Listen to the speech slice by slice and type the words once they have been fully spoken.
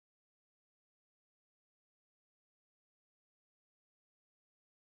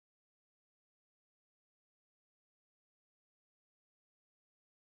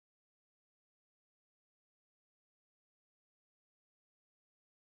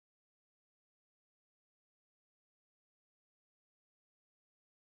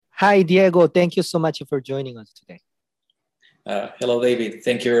Hi, Diego. Thank you so much for joining us today. Hello, David.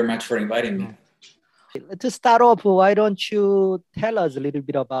 Thank you very much for inviting me. To start off, why don't you tell us a little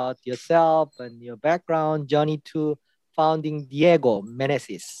bit about yourself and your background journey to founding Diego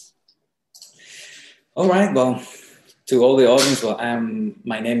Meneses? All right. Well, to all the audience,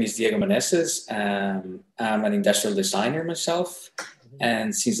 my name is Diego Meneses. I'm an industrial designer myself.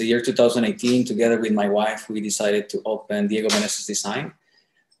 And since the year 2018, together with my wife, we decided to open Diego Meneses Design.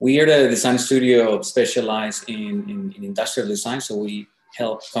 We are a design studio specialized in industrial design. So we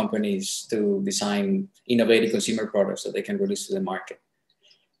help companies to design innovative consumer products that they can release to the market.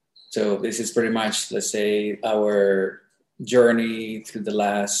 So this is pretty much, let's say, our journey through the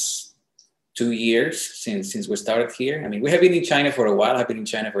last 2 years since we started here. I mean, we have been in China for a while. I've been in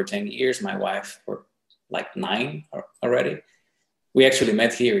China for 10 years. My wife for like 9 already. We actually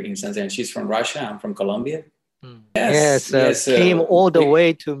met here in Shenzhen. She's from Russia. I'm from Colombia. Yes, came all the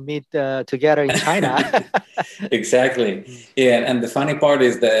way to meet together in China. Exactly. Yeah, and the funny part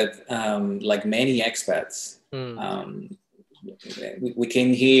is that, like many expats, we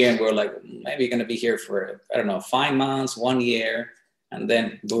came here and we're like, maybe going to be here for, I don't know, 5 months, 1 year, and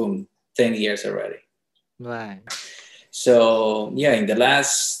then boom, 10 years already. Right. So yeah, in the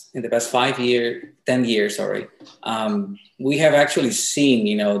past 10 years, sorry, we have actually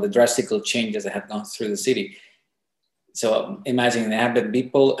seen, the drastic changes that have gone through the city. So imagine that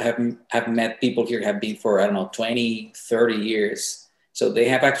people have met people here have been for, I don't know, 20, 30 years. So they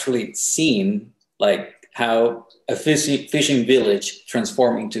have actually seen like how a fishing village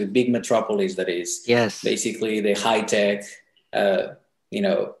transformed into a big metropolis that is basically the high tech,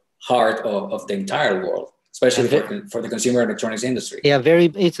 heart of the entire world, especially for the consumer electronics industry. Yeah,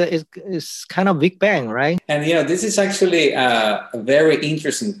 it's kind of Big Bang, right? And this is actually a very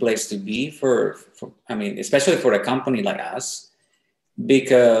interesting place to be for especially for a company like us,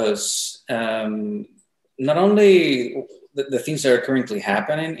 because not only the things that are currently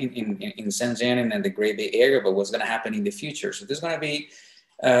happening in Shenzhen and in the Great Bay Area, but what's going to happen in the future. So there's going to be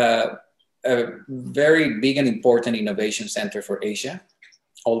a very big and important innovation center for Asia,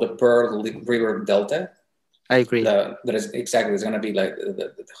 all the Pearl River Delta. I agree. That is exactly, it's going to be like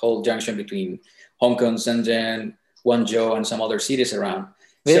the whole junction between Hong Kong, Shenzhen, Guangzhou, and some other cities around.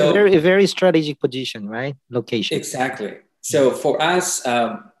 Very strategic position, right? Location. Exactly. So for us,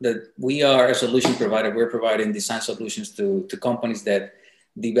 that we are a solution provider. We're providing design solutions to companies that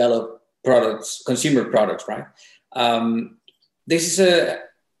develop products, consumer products, right? This is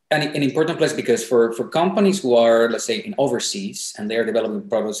an important place because for companies who are, let's say, in overseas and they are developing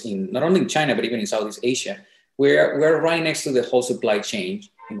products in not only in China but even in Southeast Asia, we're right next to the whole supply chain,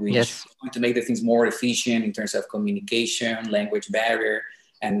 in which we're going to make the things more efficient in terms of communication, language barrier,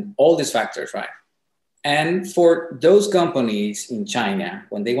 and all these factors, right? And for those companies in China,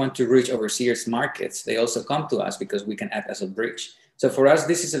 when they want to reach overseas markets, they also come to us because we can act as a bridge. So for us,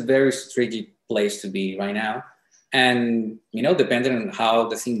 this is a very strategic place to be right now. And, depending on how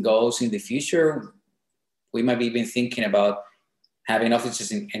the thing goes in the future, we might be even thinking about having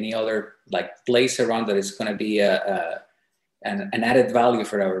offices in any other like place around that is going to be an added value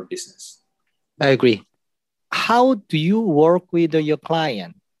for our business. I agree. How do you work with your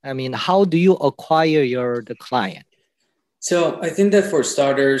client? I mean, how do you acquire the client? So I think that for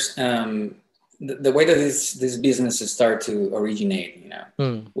starters, the way that this business started to originate,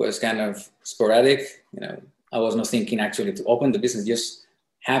 was kind of sporadic. I was not thinking actually to open the business; just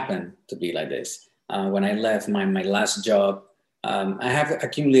happened to be like this. When I left my last job, I have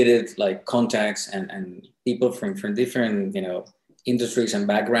accumulated like contacts and people from different industries and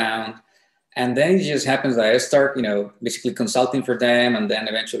background. And then it just happens that I start, basically consulting for them. And then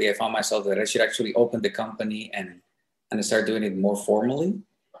eventually I found myself that I should actually open the company and start doing it more formally.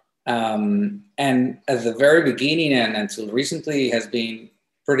 And at the very beginning and until recently has been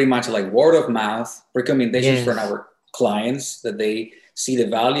pretty much like word of mouth recommendations from our clients, that they see the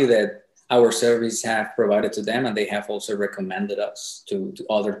value that our service have provided to them. And they have also recommended us to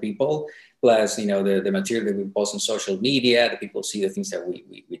other people. Plus, the material that we post on social media, the people see the things that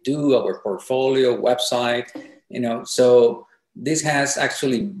we do, our portfolio, website, So this has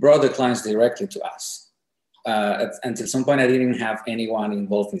actually brought the clients directly to us. Until some point, I didn't have anyone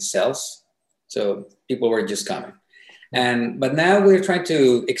involved in sales. So people were just coming. But now we're trying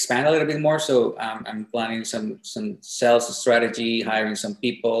to expand a little bit more. So I'm planning some sales strategy, hiring some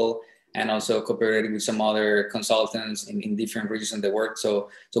people, and also cooperating with some other consultants in different regions of the world. So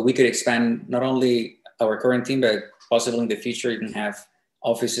we could expand not only our current team, but possibly in the future, you can have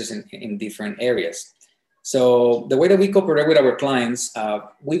offices in different areas. So the way that we cooperate with our clients,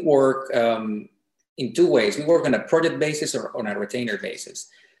 we work in two ways. We work on a project basis or on a retainer basis.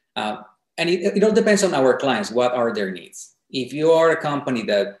 And it all depends on our clients. What are their needs? If you are a company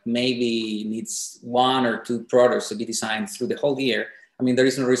that maybe needs one or two products to be designed through the whole year, I mean, there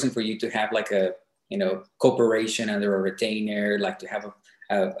is no reason for you to have like a, corporation under a retainer, like to have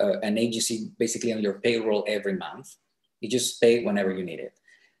an agency basically on your payroll every month. You just pay whenever you need it.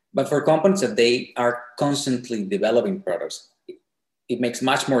 But for companies that they are constantly developing products, it makes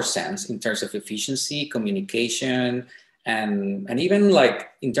much more sense in terms of efficiency, communication, and even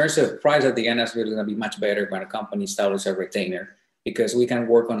like in terms of price at the end, it's really going to be much better when a company establishes a retainer, because we can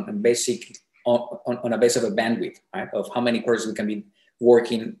work on a basic on a base of a bandwidth, right, of how many persons we can be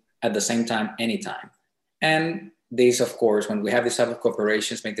working at the same time, anytime. And this, of course, when we have this type of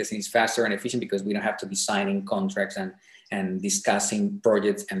corporations, make the things faster and efficient, because we don't have to be signing contracts and discussing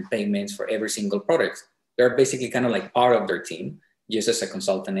projects and payments for every single product. They're basically kind of like part of their team, just as a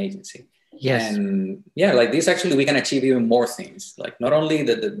consultant agency. Yes. And yeah, like this, actually, we can achieve even more things. Like not only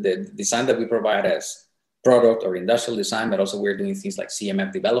the design that we provide as product or industrial design, but also we're doing things like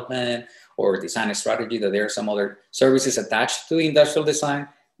CMF development or design strategy, that there are some other services attached to industrial design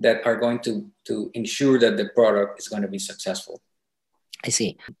that are going to ensure that the product is going to be successful. I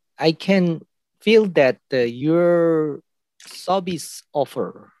see. I can feel that your service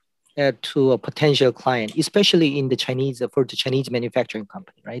offer to a potential client, especially in the Chinese, for the Chinese manufacturing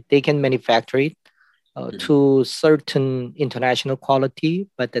company, right? They can manufacture it to certain international quality,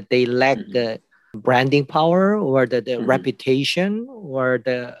 but that they lack the branding power or the reputation, or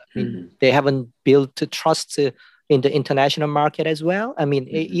they haven't built trust in the international market as well. I mean,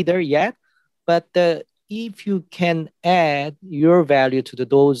 either yet, but if you can add your value to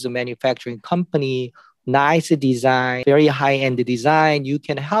those manufacturing company, nice design, very high-end design, you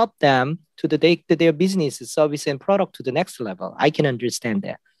can help them to take their business, service, and product to the next level. I can understand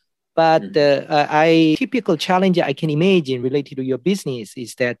that. But typical challenge I can imagine related to your business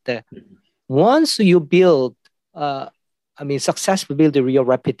is that once you build, successfully build a real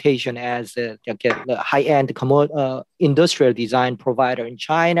reputation as a high-end industrial design provider in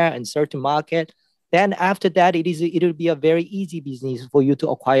China and certain market, then after that, it will be a very easy business for you to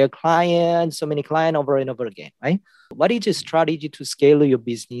acquire clients, so many clients over and over again, right? What is your strategy to scale your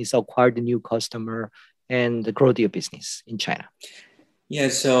business, acquire the new customer, and grow your business in China? Yeah,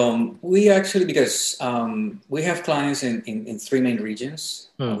 so we actually, because we have clients in three main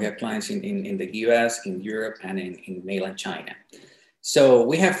regions. We have clients in the US, in Europe, and in mainland China. So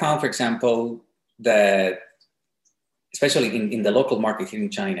we have found, for example, that especially in the local market here in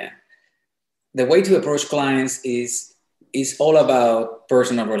China, the way to approach clients is all about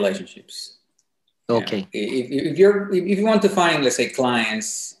personal relationships. Okay. If you want to find, let's say,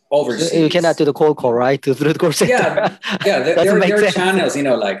 clients overseas, so you cannot do the cold call, right? To the call center. There are channels,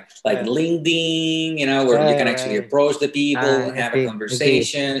 like LinkedIn, where you can actually approach the people, have a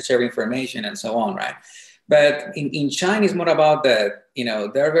conversation, share information, and so on, right? But in China, it's more about that,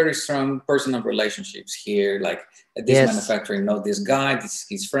 there are very strong personal relationships here, like this manufacturer knows this guy,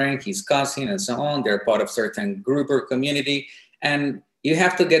 his friend, his cousin, and so on. They're part of certain group or community. And you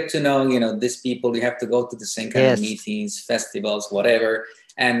have to get to know, these people. You have to go to the same kind of meetings, festivals, whatever.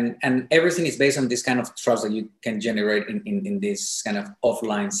 And everything is based on this kind of trust that you can generate in this kind of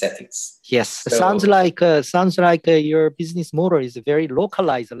offline settings. Yes, so, sounds like your business model is very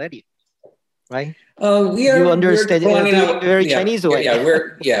localized already, right? You understand very Chinese way.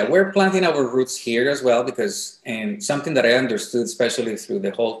 We're planting our roots here as well, because and something that I understood, especially through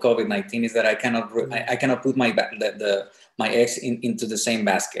the whole COVID-19, is that I cannot put my eggs into the same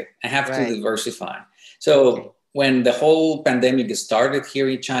basket. I have to diversify. So when the whole pandemic started here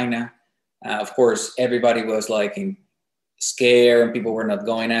in China, of course, everybody was like scared, and people were not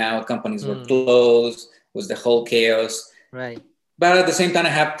going out. Companies were closed. It was the whole chaos. Right. But at the same time, I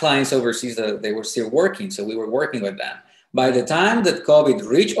have clients overseas that they were still working. So we were working with them. By the time that COVID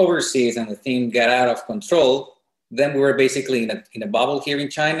reached overseas and the thing got out of control, then we were basically in a bubble here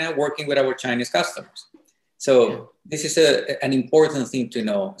in China, working with our Chinese customers. So this is an important thing to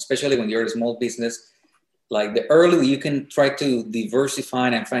know, especially when you're a small business. Like the earlier you can try to diversify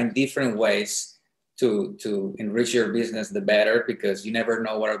and find different ways to enrich your business, the better, because you never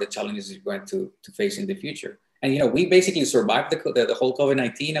know what are the challenges you're going to face in the future. And, we basically survived the whole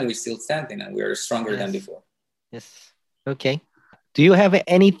COVID-19, and we're still standing, and we are stronger than before. Yes. Okay. Do you have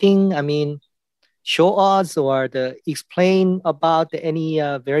anything, show us or explain about any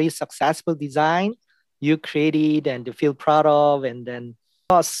very successful design you created and feel proud of, and then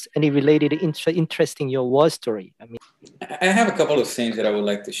us any related interesting your war story? I have a couple of things that I would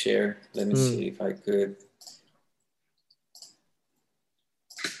like to share. Let me see if I could.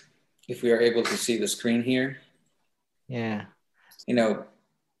 If we are able to see the screen here. Yeah.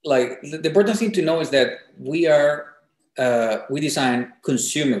 like the important thing to know is that we design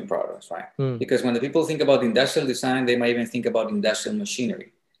consumer products, right? Because when the people think about industrial design, they might even think about industrial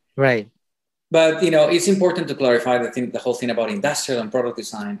machinery. Right. But, it's important to clarify the whole thing about industrial and product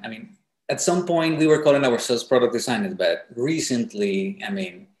design. I mean, at some point we were calling ourselves product designers, but recently,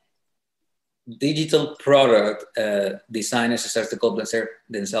 digital product designers start to call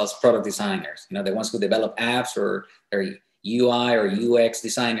themselves product designers. The ones who develop apps or UI or UX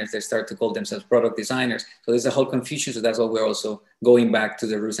designers, they start to call themselves product designers. So there's a whole confusion. So that's why we're also going back to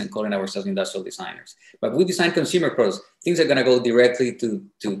the roots and calling ourselves industrial designers. But we design consumer products. Things are going to go directly to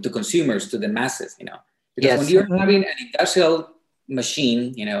consumers, to the masses, Because when you're having an industrial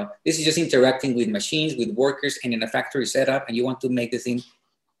machine, this is just interacting with machines, with workers, and in a factory setup, and you want to make the thing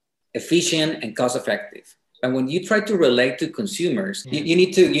efficient and cost effective. And when you try to relate to consumers, you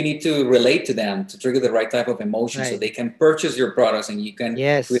need to relate to them to trigger the right type of emotion, so they can purchase your products, and you can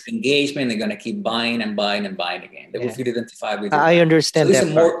with engagement, they're going to keep buying and buying and buying again. They will feel identified with. I understand so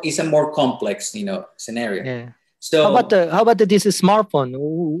that. It's a more complex, scenario. Yeah. So how about this smartphone?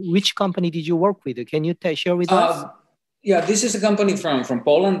 Which company did you work with? Can you share with us? Yeah, this is a company from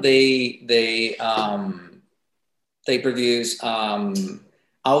Poland. They produce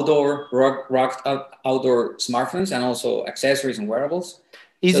outdoor smartphones and also accessories and wearables.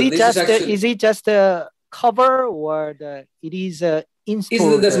 Is it just a cover, or it is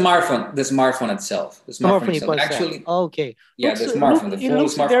installed? It's the smartphone itself. The smartphone itself. Actually, okay. Yeah, the smartphone. It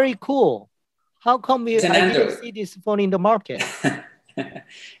looks very cool. How come I didn't see this phone in the market?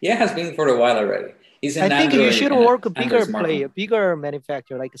 Yeah, it has been for a while already. I think you should work a bigger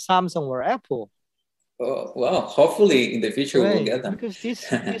manufacturer like Samsung or Apple. Well, hopefully in the future we'll get them. Because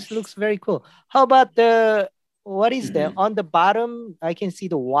this looks very cool. How about what is that on the bottom? I can see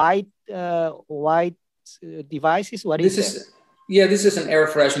the white devices. What is this? This is an air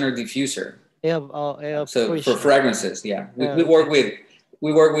freshener diffuser. So for fragrances, we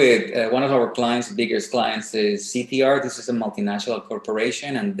work with one of our clients, biggest clients is CTR. This is a multinational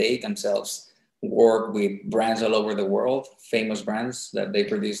corporation, and they themselves work with brands all over the world, famous brands that they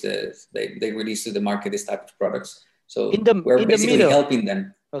produce. They release to the market this type of products. So we're basically helping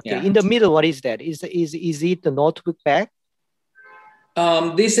them. Okay. Yeah. In the middle, what is that? Is it the notebook bag?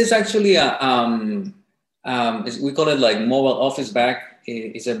 This is actually we call it like mobile office bag.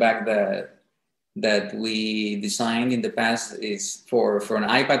 It's a bag that we designed in the past. Is for an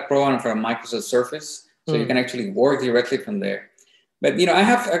iPad Pro and for a Microsoft Surface, so you can actually work directly from there. But I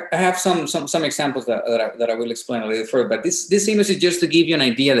have some examples that I will explain a little further. But this image is just to give you an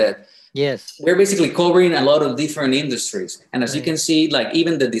idea that we're basically covering a lot of different industries. And as you can see, like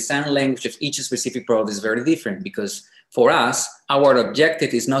even the design language of each specific product is very different, because for us, our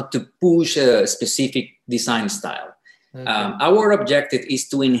objective is not to push a specific design style. Okay. Our objective is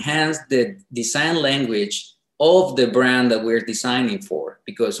to enhance the design language of the brand that we're designing for,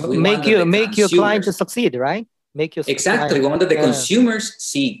 because we make your client to succeed, right? Exactly. We want that the consumers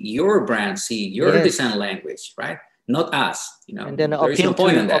see your brand, see your design language, right? Not us, And then appeal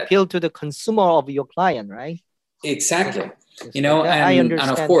to the consumer of your client, right? Exactly. I understand.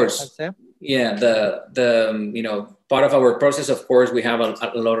 And of course, the part of our process, of course, we have a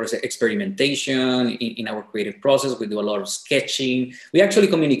lot of experimentation in our creative process. We do a lot of sketching. We actually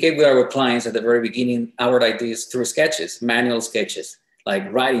communicate with our clients at the very beginning, our ideas through sketches, manual sketches,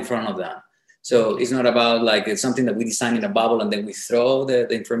 like right in front of them. So it's not about like it's something that we design in a bubble and then we throw the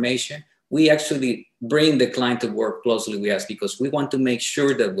information. We actually bring the client to work closely with us, because we want to make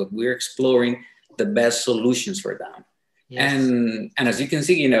sure that what we're exploring the best solutions for them. Yes. And as you can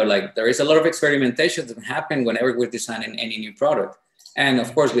see, like there is a lot of experimentation that happen whenever we're designing any new product. And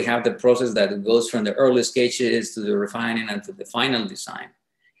of course, we have the process that goes from the early sketches to the refining and to the final design.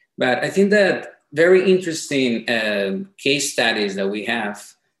 But I think that very interesting case studies that we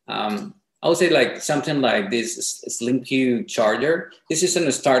have, I would say like something like this SlimQ charger. This is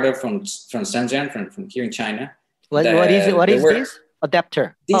a startup from Shenzhen, from here in China. What is this?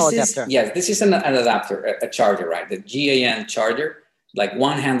 Adapter. Adapter. Yes, this is an adapter, a charger, right? The GAN charger, like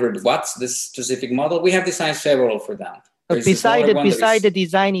 100 watts, this specific model. We have designed several for them. Beside the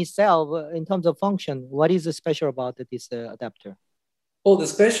design itself, in terms of function, what is special about this adapter? Well, the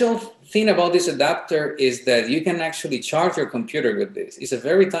special thing about this adapter is that you can actually charge your computer with this. It's a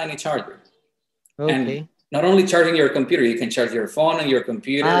very tiny charger. Okay. And not only charging your computer, you can charge your phone and your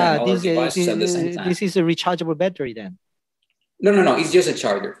computer and other devices at the same time. This is a rechargeable battery then? No. It's just a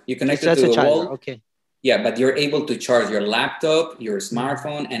charger. You connect it to the wall. Okay. Yeah, but you're able to charge your laptop, your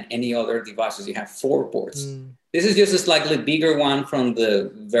smartphone, and any other devices. You have 4 ports. This is just a slightly bigger one from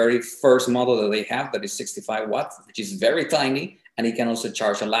the very first model that they have, that is 65 watts, which is very tiny and it can also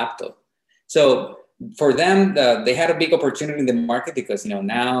charge a laptop. So for them, they had a big opportunity in the market because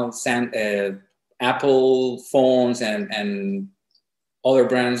now Apple phones and other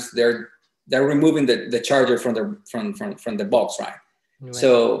brands, they're removing the charger from the box, right?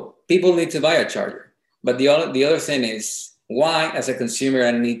 So people need to buy a charger. But the other thing is, why, as a consumer,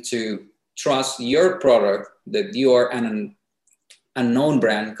 I need to trust your product that you are an unknown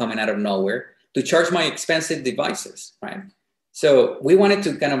brand coming out of nowhere to charge my expensive devices, right? So we wanted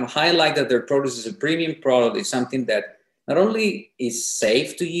to kind of highlight that their product is a premium product. It's something that not only is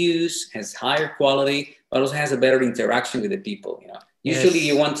safe to use, has higher quality, but also has a better interaction with the people. Usually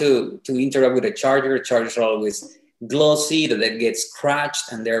you want to interact with a charger. Chargers are always glossy, that they get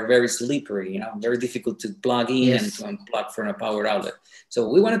scratched, and they're very slippery, very difficult to plug in and to unplug from a power outlet. So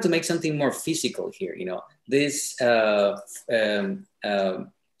we wanted to make something more physical here. This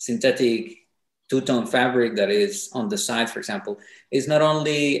synthetic two-tone fabric that is on the side, for example, is not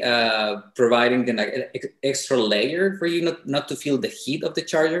only providing an extra layer for you not to feel the heat of the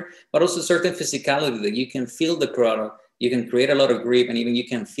charger, but also certain physicality that you can feel the product, you can create a lot of grip, and even you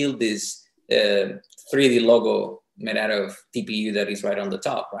can feel this 3D logo made out of TPU that is right on the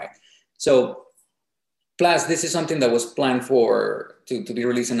top, right? So, plus this is something that was planned to be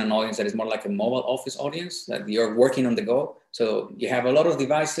released in an audience that is more like a mobile office audience, that you're working on the go. So you have a lot of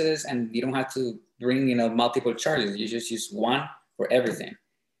devices and you don't have to bring, multiple chargers. You just use one for everything.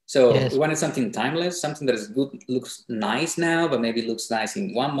 So we wanted something timeless, something that is good, looks nice now, but maybe looks nice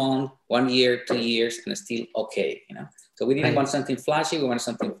in 1 month, 1 year, 2 years, and it's still okay, So we didn't want something flashy, we wanted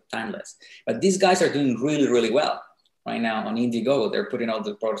something timeless. But these guys are doing really, really well right now on Indiegogo. They're putting all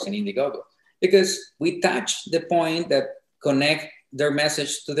the products in Indiegogo because we touch the point that connect their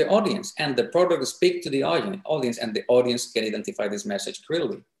message to the audience, and the product speak to the audience, and the audience can identify this message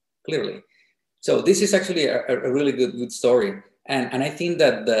clearly. So this is actually a really good story. And I think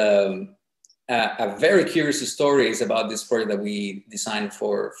that a very curious story is about this product that we designed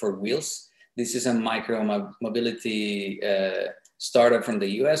for wheels. This is a micro mobility startup from the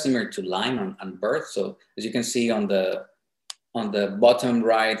US, similar to Lime and Birth. So as you can see on the bottom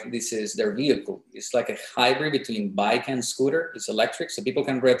right, this is their vehicle. It's like a hybrid between bike and scooter. It's electric, so people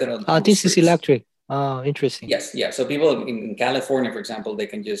can rent it on this streets. Is electric. Oh, interesting. Yes, yeah. So people in California, for example, they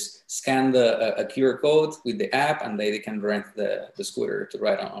can just scan a QR code with the app, and they can rent the scooter to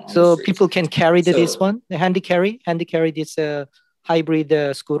ride on. So people can carry this one, the handy carry this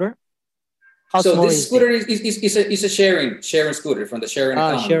hybrid scooter. How so this scooter is a sharing scooter from the sharing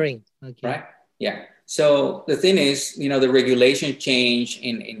economy. Sharing. Okay. Right. Yeah. So the thing is, the regulation changed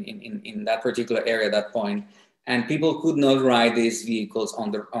in that particular area at that point, and people could not ride these vehicles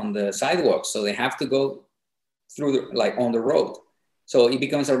on the sidewalks. So they have to go through on the road. So it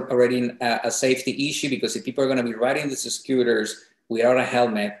becomes already a safety issue, because if people are going to be riding these scooters without a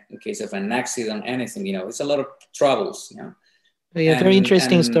helmet in case of an accident, anything, it's a lot of troubles. Yeah, very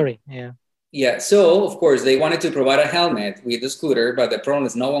interesting story. Yeah. Yeah. So of course they wanted to provide a helmet with the scooter, but the problem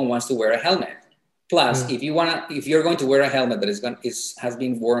is no one wants to wear a helmet. Plus, if you're going to wear a helmet that has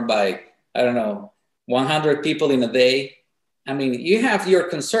been worn by, I don't know, 100 people in a day, I mean, you have your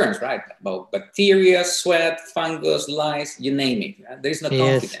concerns, right? About bacteria, sweat, fungus, lice, you name it. There's no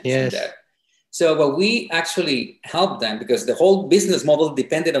confidence in that. So, but we actually helped them, because the whole business model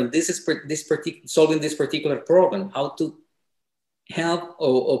depended on solving this particular problem, how to help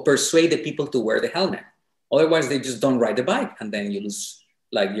or persuade the people to wear the helmet. Otherwise, they just don't ride the bike, and then you lose.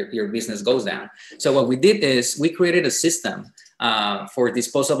 Your business goes down. So what we did is we created a system for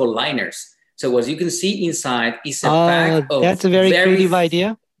disposable liners. So as you can see inside is a pack of that's a very creative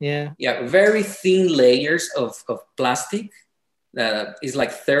idea. Yeah. Yeah, very thin layers of plastic. It's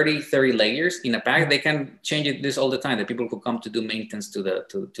like 30 layers in a pack. They can change this all the time. The people who come to do maintenance to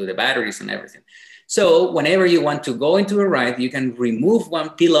the batteries and everything. So whenever you want to go into a ride, you can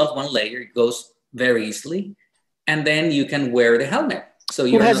peel off one layer. It goes very easily, and then you can wear the helmet. So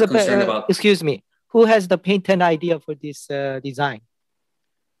you're not concerned about... Excuse me. Who has the patent idea for this design?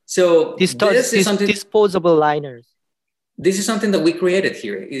 So this is something... Disposable liners. This is something that we created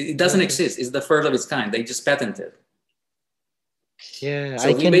here. It doesn't exist. It's the first of its kind. They just patented. Yeah.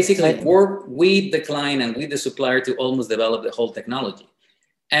 So we basically work with the client and with the supplier to almost develop the whole technology.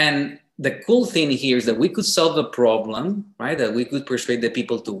 And the cool thing here is that we could solve the problem, right? That we could persuade the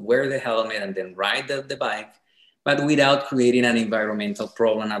people to wear the helmet and then ride the bike, but without creating an environmental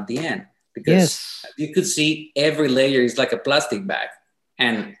problem at the end. Because you could see every layer is like a plastic bag.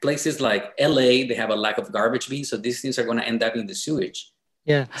 And places like LA, they have a lack of garbage bins, so these things are going to end up in the sewage.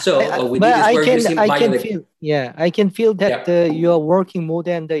 Yeah. So what we did is we're using I can feel that you are working more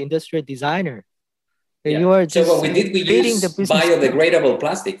than the industrial designer. You are just so what we did, we used biodegradable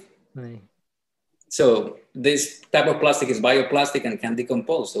plastic. Right. So this type of plastic is bioplastic and can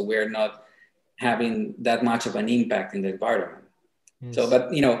decompose. So we're not having that much of an impact in the environment. Yes. So,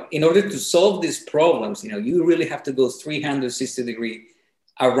 but, in order to solve these problems, you really have to go 360 degrees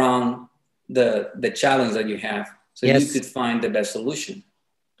around the challenge that you have. So you could find the best solution.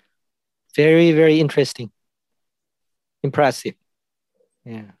 Very, very interesting. Impressive.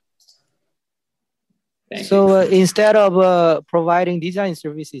 Yeah. So instead of providing design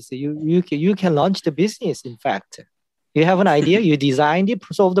services, you can launch the business. In fact, you have an idea, you designed it,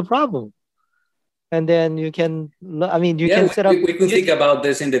 solve the problem, and then you can. I mean, you can set up. We could think about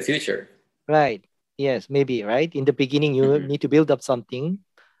this in the future. Right. Yes. Maybe. Right. In the beginning, you need to build up something,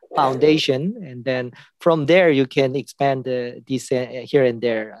 foundation, and then from there you can expand this here and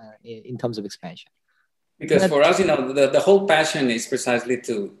there in terms of expansion. Because for us, the whole passion is precisely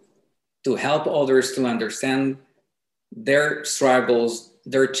to help others to understand their struggles,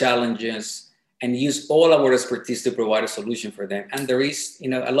 their challenges, and use all our expertise to provide a solution for them. And there is,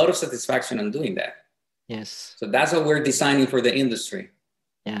 a lot of satisfaction in doing that. Yes. So that's what we're designing for the industry.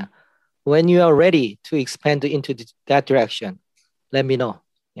 Yeah. When you are ready to expand into that direction, let me know.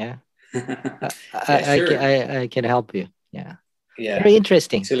 Yeah. Sure. I can help you. Yeah. Yeah. Very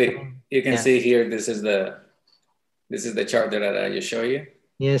interesting. Actually, you can see here, this is the chart that I just show you.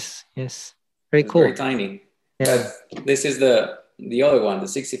 Yes. Very cool. Very tiny. Yeah. But this is the other one, the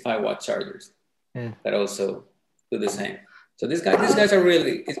 65-watt chargers. Yeah. That also do the same. So these guys are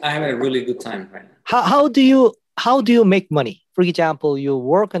really, I'm having a really good time right now. How do you make money? For example, you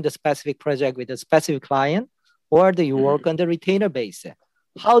work on the specific project with a specific client, or do you work on the retainer base?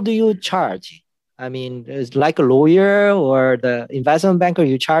 How do you charge? I mean, it's like a lawyer or the investment banker,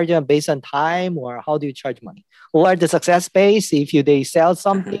 you charge them based on time, or how do you charge money? Or the success base, if they sell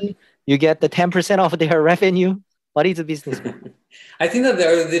something, you get the 10% of their revenue. What is the business model? I think that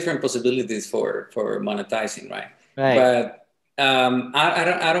there are different possibilities for monetizing, right? But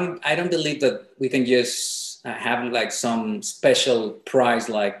I don't believe that we can just have like some special price,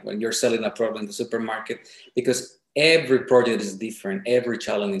 like when you're selling a product in the supermarket, because every project is different, every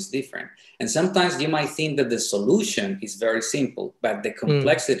challenge is different. And sometimes you might think that the solution is very simple, but the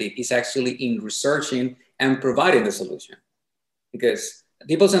complexity is actually in researching and providing the solution. Because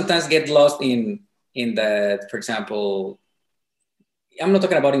people sometimes get lost in that, for example, I'm not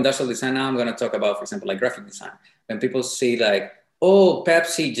talking about industrial design now, I'm going to talk about, for example, like graphic design. When people say like, oh,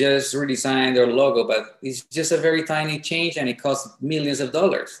 Pepsi just redesigned their logo, but it's just a very tiny change and it costs millions of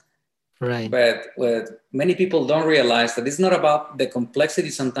dollars. Right. But what many people don't realize that it's not about the complexity.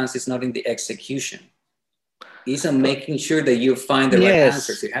 Sometimes it's not in the execution. It's on making sure that you find the right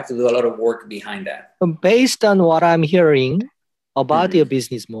answers. You have to do a lot of work behind that. Based on what I'm hearing about your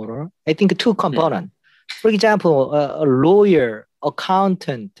business model, I think two components. For example, a lawyer,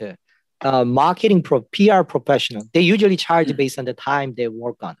 accountant, marketing PR professional, they usually charge based on the time they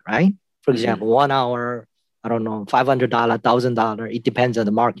work on, right? For example, 1 hour, I don't know, $500, $1,000. It depends on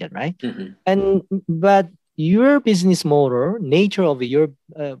the market, right? But your business model, nature of your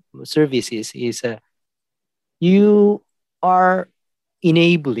services is you are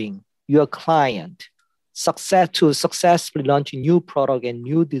enabling your client to successfully launch a new product and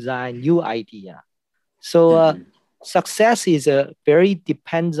new design, new idea. So success is very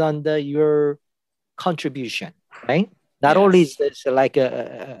depends on your contribution, right? Not only is this like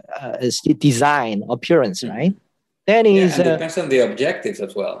a design appearance, right? Then and depends on the objectives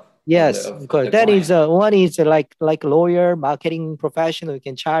as well. Yes, of course. That is one is like lawyer, marketing professional, you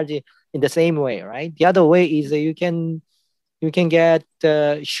can charge it in the same way, right? The other way is you can get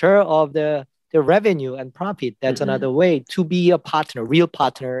share of the revenue and profit. That's another way to be a partner, real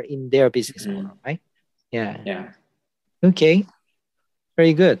partner in their business model, right? Yeah. Okay.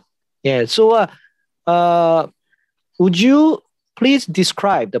 Very good. Yeah. So would you please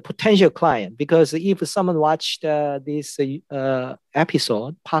describe the potential client? Because if someone watched this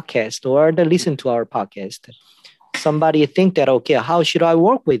episode, podcast, or they listen to our podcast, somebody think that, okay, how should I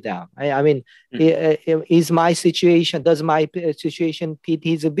work with them? I mean, is my situation, does my situation fit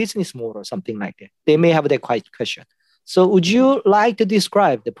his business model or something like that? They may have that question. So would you like to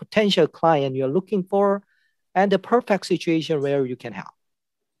describe the potential client you're looking for and the perfect situation where you can help?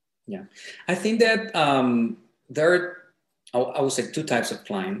 Yeah, I think that there are, I would say, two types of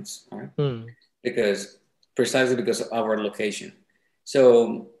clients, right? Precisely because of our location.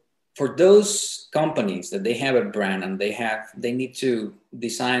 So for those companies that they have a brand and they need to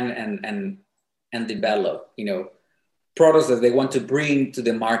design and develop, products that they want to bring to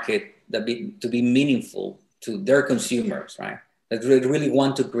the market to be meaningful to their consumers, right? that really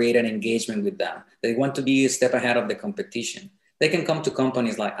want to create an engagement with them. They want to be a step ahead of the competition. They can come to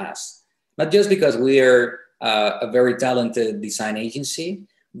companies like us, not just because we are a very talented design agency,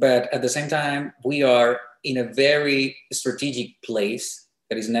 but at the same time, we are in a very strategic place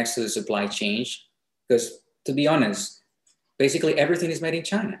that is next to the supply chain. Because to be honest, basically everything is made in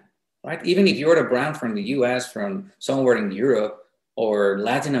China, right? Even if you're a brand from the US, from somewhere in Europe or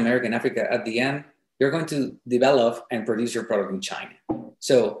Latin America and Africa, at the end, you're going to develop and produce your product in China.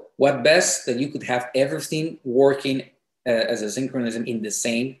 So what best that you could have everything working as a synchronism in the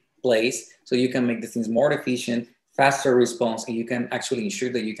same place, so you can make the things more efficient, faster response, and you can actually ensure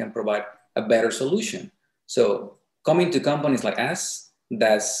that you can provide a better solution. So coming to companies like us,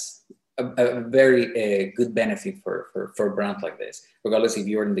 that's a very good benefit for brands like this, regardless if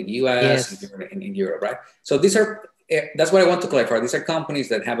you're in the US, if you're in Europe, right? So these are, that's what I want to clarify. These are companies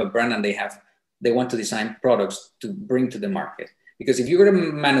that have a brand and they want to design products to bring to the market. Because if you're a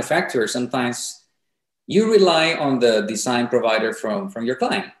manufacturer, sometimes you rely on the design provider from your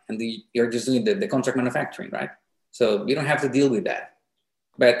client, and you're just doing the contract manufacturing, right? So you don't have to deal with that.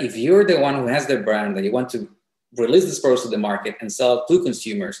 But if you're the one who has the brand and you want to release this product to the market and sell it to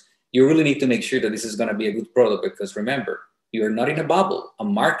consumers, you really need to make sure that this is going to be a good product, because remember, you're not in a bubble.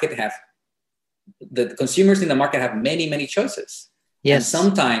 The consumers in the market have many, many choices. Yes. And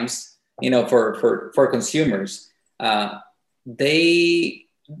sometimes, for consumers, they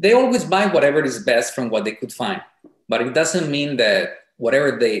always buy whatever is best from what they could find. But it doesn't mean that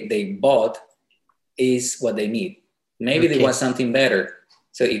whatever they bought is what they need. Maybe they want something better.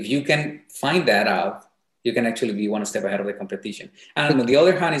 So if you can find that out, you can actually be one step ahead of the competition. And on the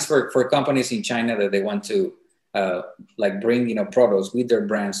other hand, is for companies in China that they want to bring products with their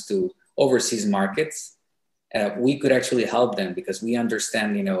brands to overseas markets. We could actually help them, because we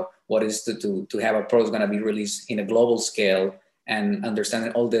understand what is to have a product going to be released in a global scale, and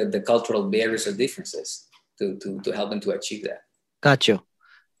understanding all the cultural barriers or differences to help them to achieve that. Got you.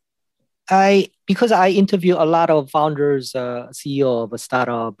 Because I interview a lot of founders, CEO of a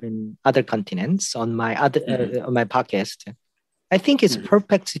startup in other continents on my on my podcast, I think it's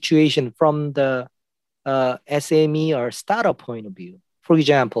perfect situation from the SME or startup point of view. For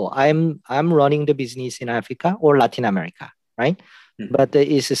example, I'm running the business in Africa or Latin America, right? But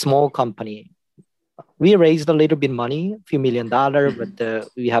it's a small company. We raised a little bit money, a few $1 million,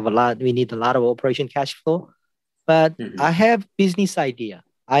 but we need a lot of operation cash flow. But I have business idea.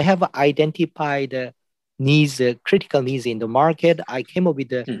 I have identified needs, critical needs in the market. I came up with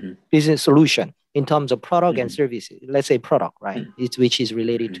the business solution in terms of product and services. Let's say product, right? Which is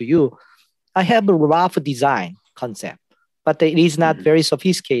related to you. I have a rough design concept, but it is not very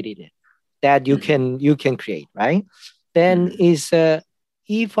sophisticated that you can create, right? Then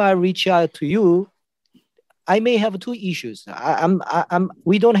if I reach out to you, I may have two issues.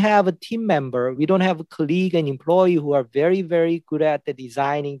 We don't have a team member. We don't have a colleague and employee who are very, very good at the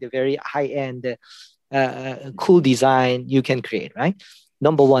designing the very high-end, cool design you can create, right?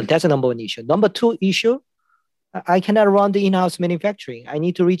 Number one, that's a number one issue. Number two issue, I cannot run the in-house manufacturing. I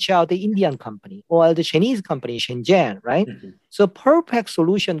need to reach out the Indian company or the Chinese company, Shenzhen, right? So perfect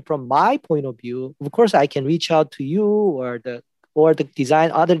solution from my point of view. Of course, I can reach out to you or the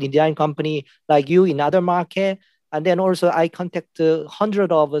other design company like you in other market. And then also I contact 100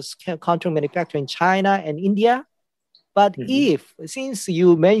 of us contract manufacturer in China and India. But since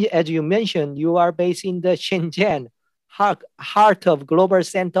as you mentioned, you are based in the Shenzhen, heart of global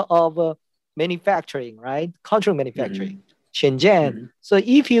center of manufacturing, right? Contract manufacturing, Shenzhen. So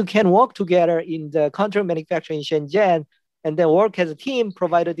if you can work together in the contract manufacturing in Shenzhen and then work as a team,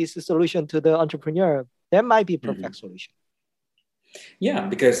 provided this solution to the entrepreneur, that might be a perfect solution. Yeah,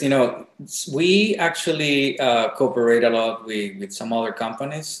 because we actually cooperate a lot with some other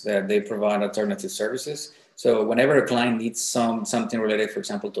companies that they provide alternative services. So whenever a client needs something related, for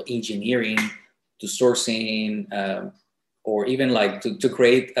example, to engineering, to sourcing, or even like to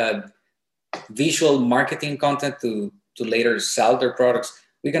create visual marketing content to later sell their products,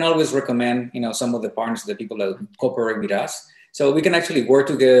 we can always recommend some of the partners, the people that cooperate with us. So we can actually work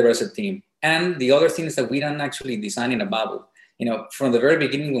together as a team. And the other thing is that we don't actually design in a bubble. From the very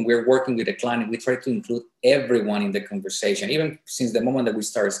beginning, when we're working with a client, we try to include everyone in the conversation, even since the moment that we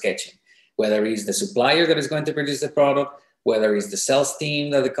start sketching, whether it's the supplier that is going to produce the product, whether it's the sales team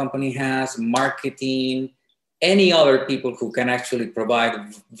that the company has, marketing, any other people who can actually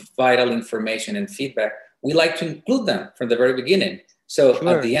provide vital information and feedback. We like to include them from the very beginning. So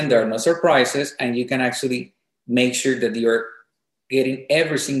at the end, there are no surprises, and you can actually make sure that you're getting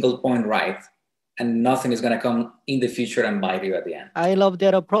every single point right, and nothing is going to come in the future and bite you at the end. I love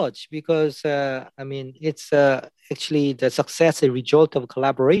that approach because, it's actually the success a result of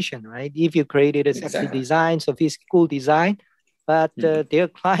collaboration, right? If you created a sexy design, sophisticated cool design, but their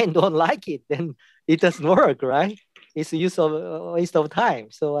client don't like it, then it doesn't work, right? It's a waste of time.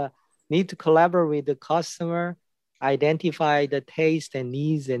 So need to collaborate with the customer, identify the taste and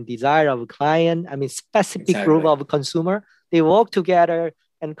needs and desire of a client. I mean, specific group of consumer. They work together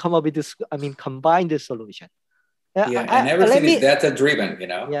and come up with this. I mean, combine the solution. Yeah, and everything is data driven, you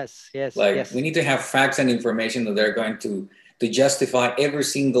know. Yes. We need to have facts and information that they're going to justify every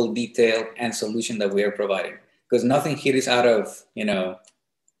single detail and solution that we are providing. Because nothing here is out of, you know,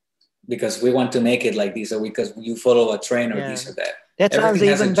 because we want to make it like this, or because you follow a trend or this or that. That sounds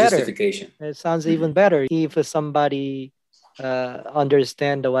even better. It sounds even better. If somebody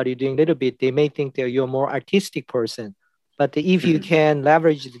understand what you're doing a little bit, they may think that you're a more artistic person. But if you can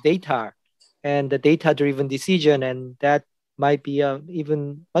leverage the data and the data-driven decision, and that might be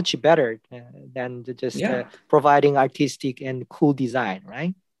even much better than just providing artistic and cool design,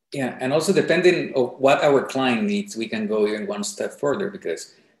 right? Yeah, and also depending on what our client needs, we can go even one step further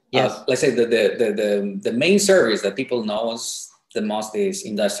because let's say the main service that people know the most is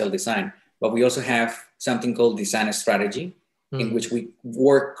industrial design, but we also have something called design strategy, in which we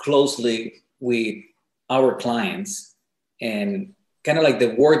work closely with our clients and kind of like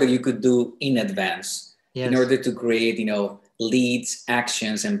the work that you could do in advance in order to create, you know, leads,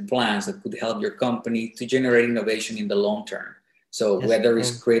 actions, and plans that could help your company to generate innovation in the long term. So whether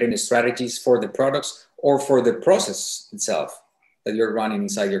it's creating strategies for the products or for the process itself that you're running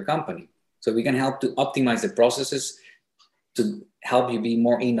inside your company. So we can help to optimize the processes to help you be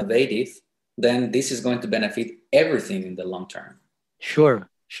more innovative. Then this is going to benefit everything in the long term. Sure.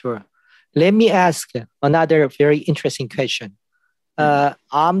 Let me ask another very interesting question.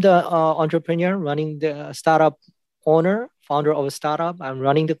 I'm the entrepreneur running the startup founder of a startup. I'm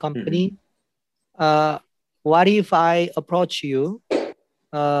running the company. What if I approach you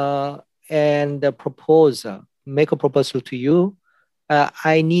and make a proposal to you?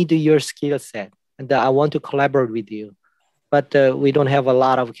 I need your skill set and I want to collaborate with you, but we don't have a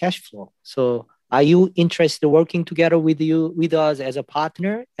lot of cash flow. So are you interested in working together with us as a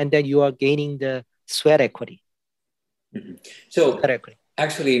partner? And then you are gaining the sweat equity. So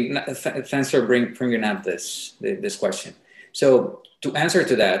actually, thanks for bringing up this question. So to answer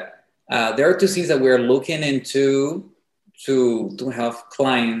to that, there are two things that we're looking into to have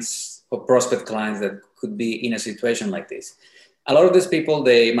clients or prospect clients that could be in a situation like this. A lot of these people,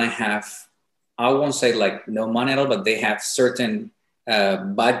 they might have, I won't say like no money at all, but they have certain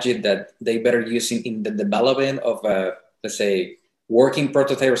budget that they better use in the development of let's say, working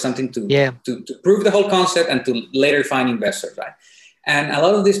prototype or something to prove the whole concept and to later find investors, right? And a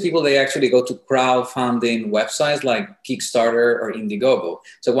lot of these people, they actually go to crowdfunding websites like Kickstarter or Indiegogo.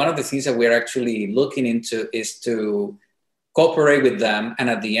 So one of the things that we're actually looking into is to cooperate with them. And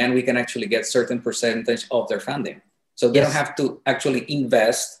at the end, we can actually get certain percentage of their funding. So they don't have to actually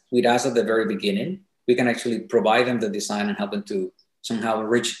invest with us at the very beginning. We can actually provide them the design and help them to somehow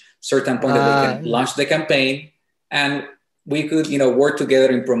reach certain point that they can launch the campaign. And we could, work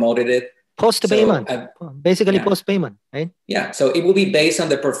together and promoted it. Post-payment, post-payment, right? Yeah, so it will be based on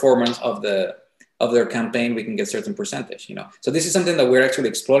the performance of their campaign. We can get certain percentage, So this is something that we're actually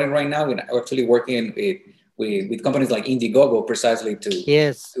exploring right now. We're actually working with companies like Indiegogo precisely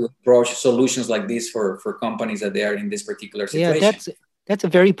to approach solutions like this for companies that they are in this particular situation. Yeah, that's a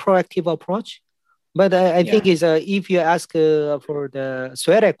very proactive approach. But I think if you ask for the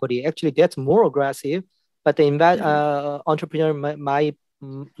sweat equity, actually that's more aggressive. But the entrepreneur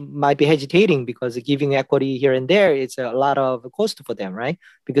might be hesitating because giving equity here and there, it's a lot of cost for them, right?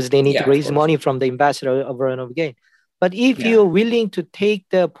 Because they need to raise money from the investor over and over again. But if you're willing to take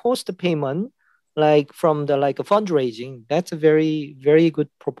the post-payment, like from the a fundraising, that's a very, very good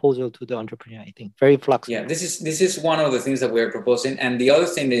proposal to the entrepreneur, I think. Very flexible. Yeah, this is one of the things that we're proposing. And the other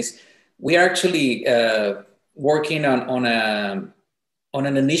thing is we are actually working on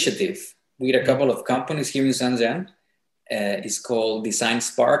an initiative with a couple of companies here in Shenzhen. It's called Design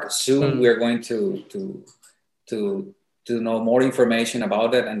Spark. Soon we're going to know more information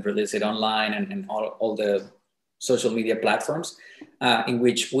about it and release it online and all the social media platforms, in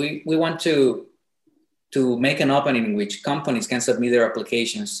which we want to make an opening in which companies can submit their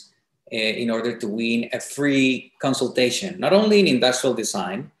applications in order to win a free consultation, not only in industrial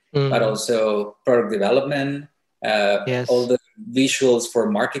design, but also product development, all the visuals for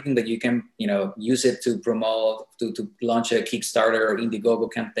marketing that you can use it to promote, to launch a Kickstarter or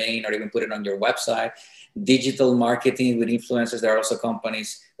Indiegogo campaign, or even put it on your website. Digital marketing with influencers. There are also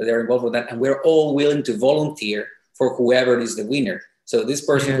companies that are involved with that, and we're all willing to volunteer for whoever is the winner. So this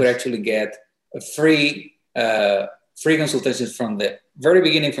person would actually get a free free consultations from the very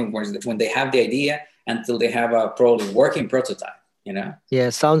beginning, from when they have the idea until they have a probably working prototype. Yeah,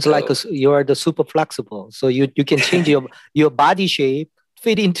 sounds like you are the super flexible, so you can change your body shape,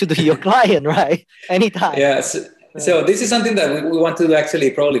 fit into your client, right? Anytime. Yeah. So this is something that we want to do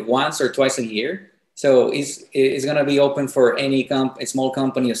actually probably once or twice a year. So it's going to be open for any small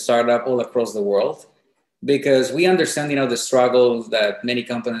company or startup all across the world, because we understand, the struggles that many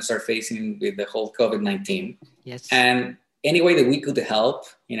companies are facing with the whole COVID-19. Yes. And any way that we could help,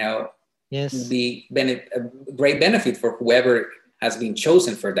 yes, would be a great benefit for whoever has been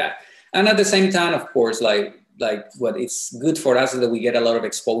chosen for that. And at the same time, of course, like what it's good for us is that we get a lot of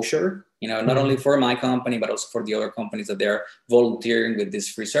exposure, not only for my company, but also for the other companies that they're volunteering with this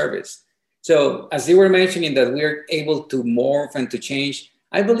free service. So as you were mentioning that we're able to morph and to change,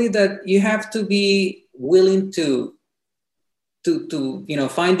 I believe that you have to be willing to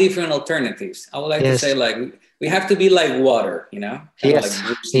find different alternatives. I would like to say, like, we have to be like water, yes. Like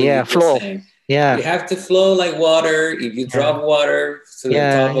Bruce Lee flow. Saying. Yeah, you have to flow like water. If you drop water to the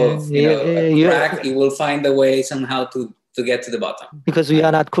top of a crack, you will find a way somehow to get to the bottom. Because we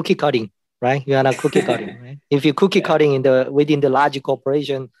are not cookie cutting, right? You are not cookie cutting, right? If you cookie cutting within the large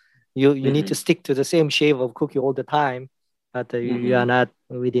corporation, you need to stick to the same shape of cookie all the time, but you are not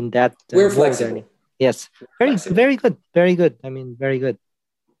within that. We're flexible. Yes, very good, very good. I mean, very good.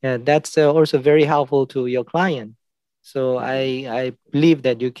 Yeah, that's also very helpful to your client. So I believe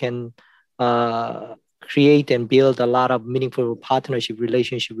that you can create and build a lot of meaningful partnership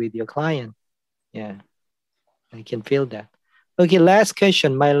relationship with your client. Yeah, I can feel that. Okay, last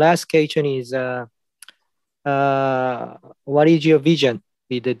question. My last question is, what is your vision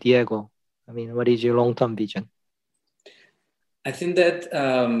with Diego? I mean, what is your long-term vision? I think that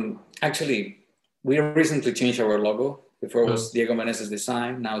actually we recently changed our logo. Before it was Diego Meneses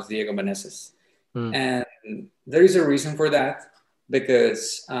Design, now it's Diego Meneses. And there is a reason for that,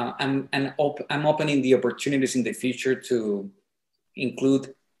 because I'm opening the opportunities in the future to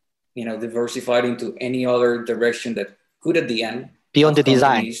include, diversified into any other direction that could at the end. Beyond the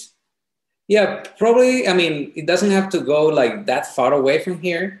design. Yeah, probably. I mean, it doesn't have to go like that far away from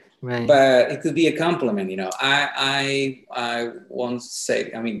here. Right. But it could be a compliment, I won't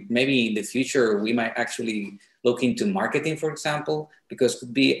say, I mean, maybe in the future we might actually look into marketing, for example, because it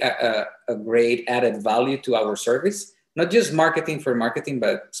could be a great added value to our service. Not just marketing for marketing,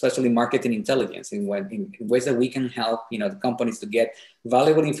 but especially marketing intelligence in ways that we can help, the companies to get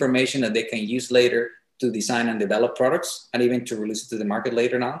valuable information that they can use later to design and develop products, and even to release it to the market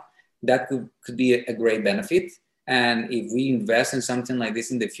later on. That could be a great benefit. And if we invest in something like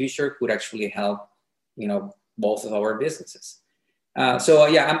this in the future, could actually help, both of our businesses. So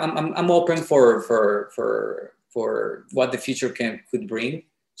yeah, I'm open for what the future could bring.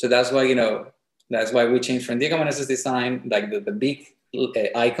 So that's why, that's why we changed from Diego Meneses Design, like the big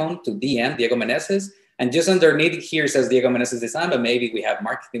icon, to DM, Diego Meneses. And just underneath here says Diego Meneses Design, but maybe we have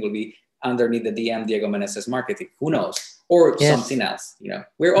marketing will be underneath the DM, Diego Meneses Marketing. Who knows? Or something else.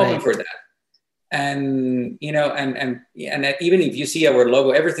 We're open for that. And and even if you see our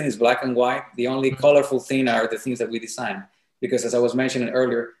logo, everything is black and white. The only colorful thing are the things that we design, because as I was mentioning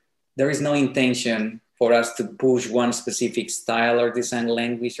earlier, there is no intention for us to push one specific style or design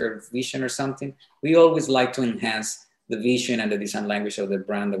language or vision or something. We always like to enhance the vision and the design language of the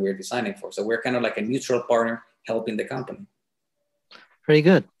brand that we're designing for. So we're kind of like a neutral partner helping the company. Very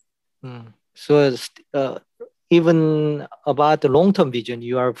good. So even about the long-term vision,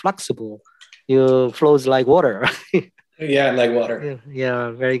 you are flexible. You flows like water. Yeah, like water. Yeah,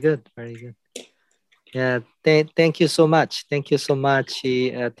 very good, very good. Yeah, thank you so much. Thank you so much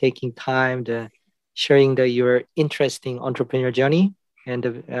taking time to sharing your interesting entrepreneur journey.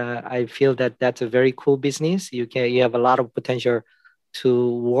 And I feel that that's a very cool business. You have a lot of potential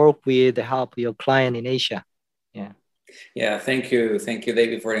to work with, help your client in Asia. Yeah. Yeah, thank you,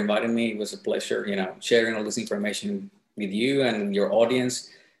 David, for inviting me. It was a pleasure, sharing all this information with you and your audience.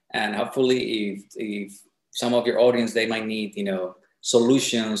 And hopefully, if some of your audience, they might need,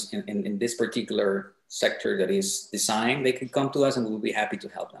 solutions in this particular sector that is design, they can come to us and we'll be happy to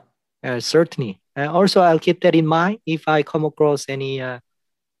help them. Certainly. Also, I'll keep that in mind if I come across any,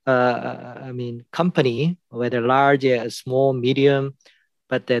 company, whether large, small, medium,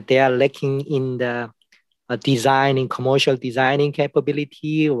 but that they are lacking in the designing, commercial designing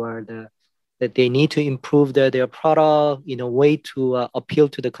capability, or that they need to improve their product in a way to appeal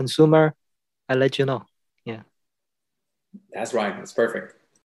to the consumer. I'll let you know. Yeah. That's right. That's perfect.